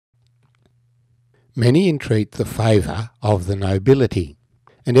Many entreat the favour of the nobility,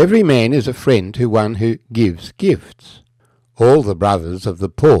 and every man is a friend to one who gives gifts. All the brothers of the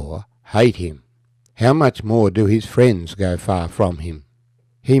poor hate him. How much more do his friends go far from him?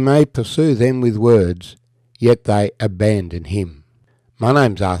 He may pursue them with words, yet they abandon him. My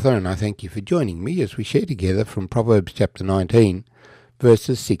name's Arthur, and I thank you for joining me as we share together from Proverbs chapter 19,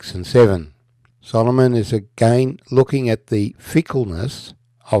 verses 6 and 7. Solomon is again looking at the fickleness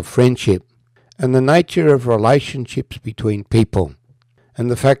of friendship and the nature of relationships between people,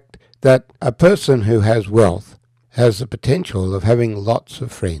 and the fact that a person who has wealth has the potential of having lots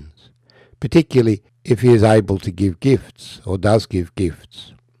of friends, particularly if he is able to give gifts or does give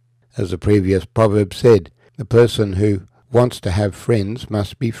gifts. As the previous proverb said, the person who wants to have friends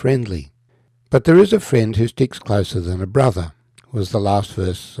must be friendly. But there is a friend who sticks closer than a brother, was the last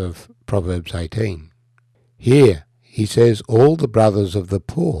verse of Proverbs 18. Here he says all the brothers of the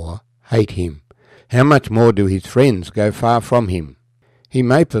poor hate him. How much more do his friends go far from him? He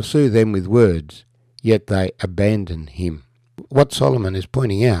may pursue them with words, yet they abandon him. What Solomon is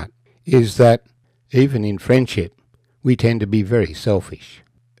pointing out is that even in friendship, we tend to be very selfish.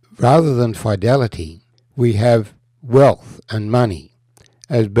 Rather than fidelity, we have wealth and money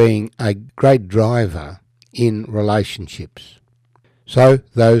as being a great driver in relationships. So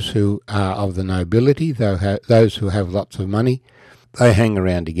those who are of the nobility, those who have lots of money, they hang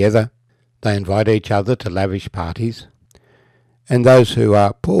around together. They invite each other to lavish parties. And those who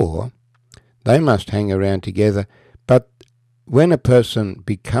are poor, they must hang around together. But when a person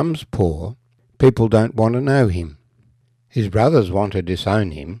becomes poor, people don't want to know him. His brothers want to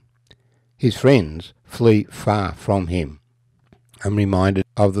disown him. His friends flee far from him. I'm reminded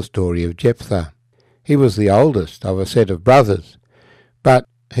of the story of Jephthah. He was the oldest of a set of brothers, but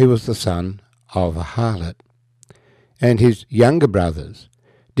he was the son of a harlot. And his younger brothers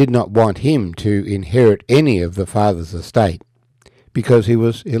did not want him to inherit any of the father's estate because he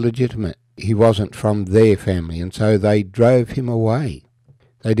was illegitimate. He wasn't from their family, and so they drove him away.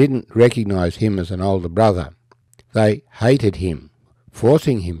 They didn't recognize him as an older brother. They hated him,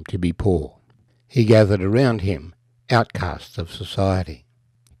 forcing him to be poor. He gathered around him outcasts of society.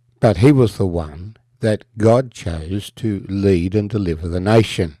 But he was the one that God chose to lead and deliver the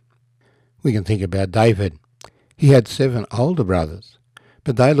nation. We can think about David. He had 7 older brothers,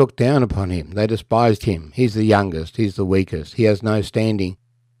 but they looked down upon him. They despised him. He's the youngest. He's the weakest. He has no standing.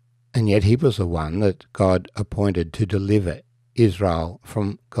 And yet he was the one that God appointed to deliver Israel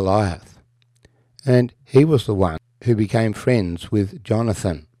from Goliath. And he was the one who became friends with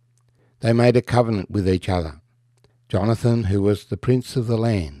Jonathan. They made a covenant with each other. Jonathan, who was the prince of the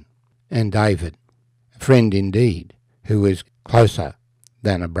land, and David, a friend indeed, who is closer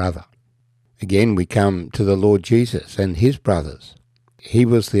than a brother. Again, we come to the Lord Jesus and his brothers. He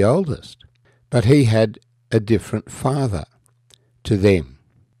was the oldest, but he had a different father to them.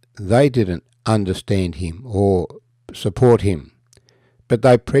 They didn't understand him or support him, but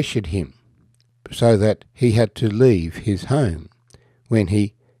they pressured him so that he had to leave his home when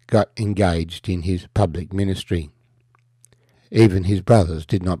he got engaged in his public ministry. Even his brothers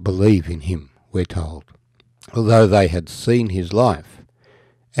did not believe in him, we're told, although they had seen his life,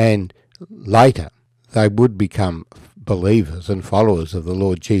 and later they would become believers and followers of the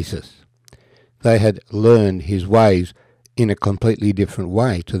Lord Jesus. They had learned his ways in a completely different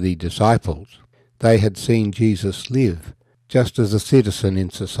way to the disciples. They had seen Jesus live just as a citizen in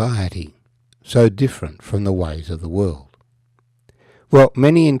society, so different from the ways of the world. Well,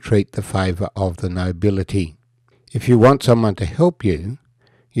 many entreat the favour of the nobility. If you want someone to help you,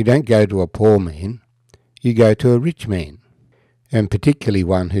 you don't go to a poor man, you go to a rich man, and particularly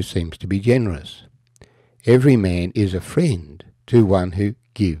one who seems to be generous. Every man is a friend to one who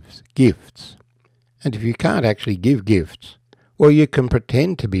gives gifts. And if you can't actually give gifts, well, you can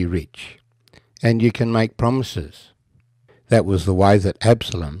pretend to be rich, and you can make promises. That was the way that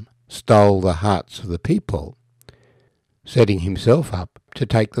Absalom stole the hearts of the people, setting himself up to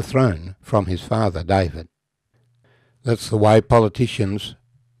take the throne from his father David. That's the way politicians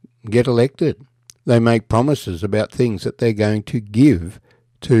get elected. They make promises about things that they're going to give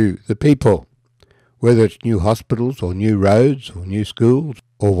to the people, whether it's new hospitals or new roads or new schools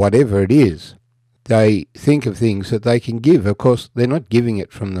or whatever it is. They think of things that they can give. Of course, they're not giving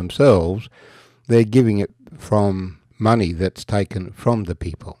it from themselves. They're giving it from money that's taken from the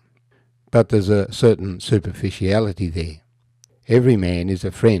people. But there's a certain superficiality there. Every man is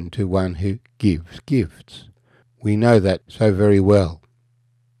a friend to one who gives gifts. We know that so very well.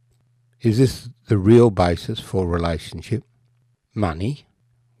 Is this the real basis for relationship? Money?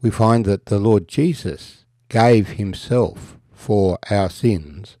 We find that the Lord Jesus gave himself for our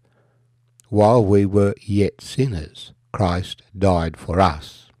sins while we were yet sinners, Christ died for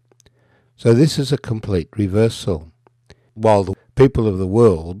us. So this is a complete reversal. While the people of the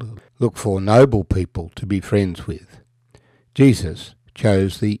world look for noble people to be friends with, Jesus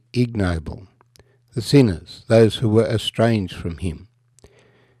chose the ignoble, the sinners, those who were estranged from him,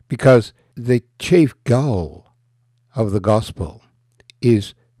 because the chief goal of the gospel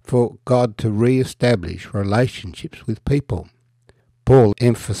is for God to re-establish relationships with people. Paul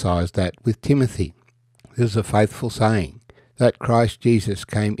emphasised that with Timothy. This is a faithful saying, that Christ Jesus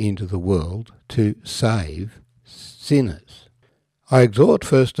came into the world to save sinners. I exhort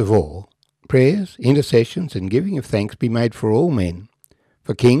first of all, prayers, intercessions, and giving of thanks be made for all men,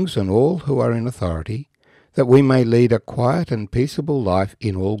 for kings and all who are in authority, that we may lead a quiet and peaceable life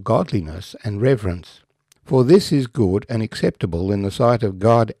in all godliness and reverence. For this is good and acceptable in the sight of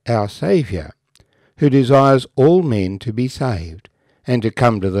God our Saviour, who desires all men to be saved, and to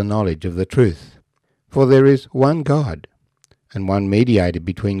come to the knowledge of the truth. For there is one God, and one mediator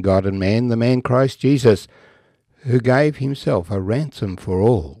between God and man, the man Christ Jesus, who gave himself a ransom for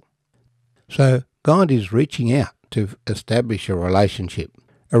all. So God is reaching out to establish a relationship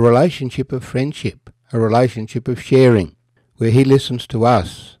of friendship, a relationship of sharing, where he listens to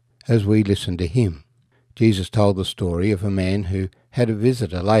us as we listen to him. Jesus told the story of a man who had a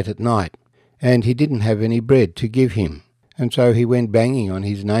visitor late at night, and he didn't have any bread to give him. And so he went banging on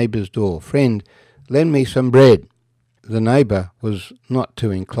his neighbour's door. "Friend, lend me some bread." The neighbour was not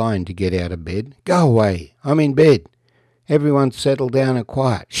too inclined to get out of bed. "Go away, I'm in bed. Everyone's settled down and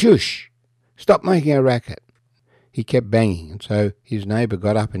quiet. Shush! Stop making a racket." He kept banging, and so his neighbour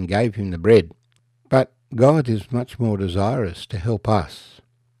got up and gave him the bread. But God is much more desirous to help us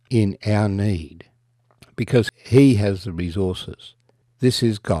in our need, because he has the resources. This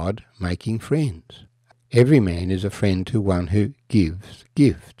is God making friends. Every man is a friend to one who gives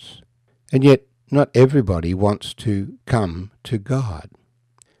gifts. And yet not everybody wants to come to God,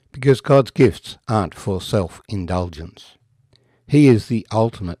 because God's gifts aren't for self-indulgence. He is the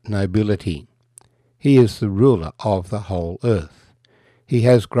ultimate nobility. He is the ruler of the whole earth. He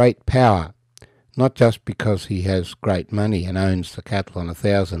has great power, not just because he has great money and owns the cattle on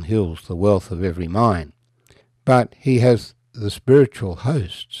 1,000 hills, the wealth of every mine, but he has the spiritual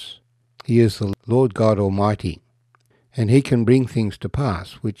hosts. He is the Lord God Almighty, and he can bring things to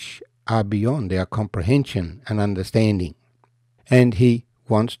pass which are beyond our comprehension and understanding. And he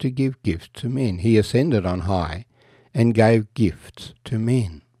wants to give gifts to men. He ascended on high and gave gifts to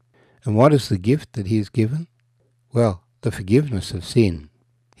men. And what is the gift that he has given? Well, the forgiveness of sin.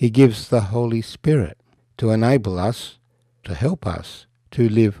 He gives the Holy Spirit to enable us, to help us to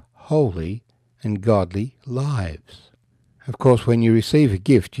live holy and godly lives. Of course, when you receive a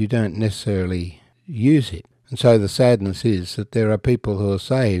gift, you don't necessarily use it. And so the sadness is that there are people who are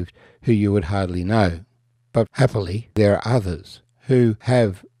saved who you would hardly know. But happily, there are others who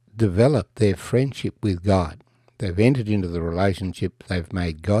have developed their friendship with God. They've entered into the relationship, they've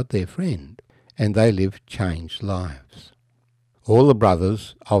made God their friend, and they live changed lives. All the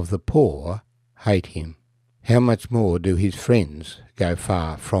brothers of the poor hate him. How much more do his friends go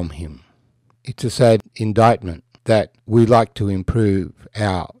far from him? It's a sad indictment that we like to improve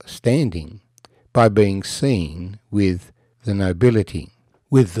our standing by being seen with the nobility,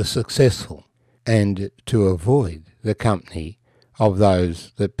 with the successful, and to avoid the company of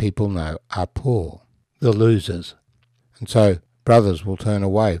those that people know are poor, the losers. And so brothers will turn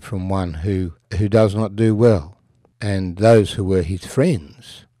away from one who does not do well, and those who were his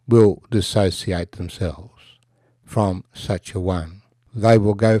friends will dissociate themselves from such a one. They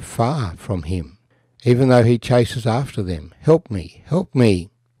will go far from him, even though he chases after them. "Help me, help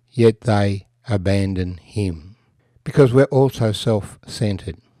me," yet they abandon him, because we're also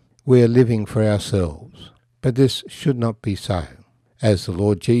self-centered. We are living for ourselves. But this should not be so, as the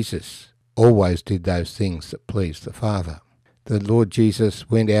Lord Jesus always did those things that pleased the Father. The Lord Jesus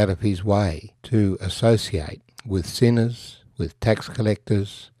went out of his way to associate with sinners, with tax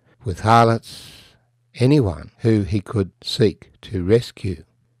collectors, with harlots, anyone who he could seek to rescue.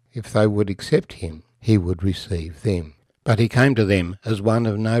 If they would accept him, he would receive them. But he came to them as one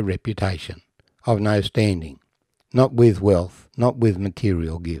of no reputation, of no standing, not with wealth, not with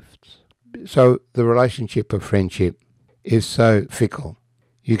material gifts. So the relationship of friendship is so fickle.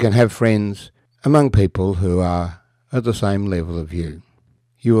 You can have friends among people who are at the same level of you.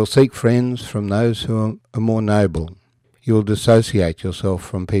 You will seek friends from those who are more noble. You will dissociate yourself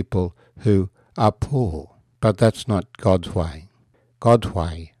from people who are poor. But that's not God's way. God's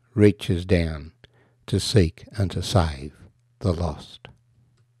way reaches down to seek and to save the lost.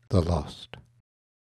 The lost.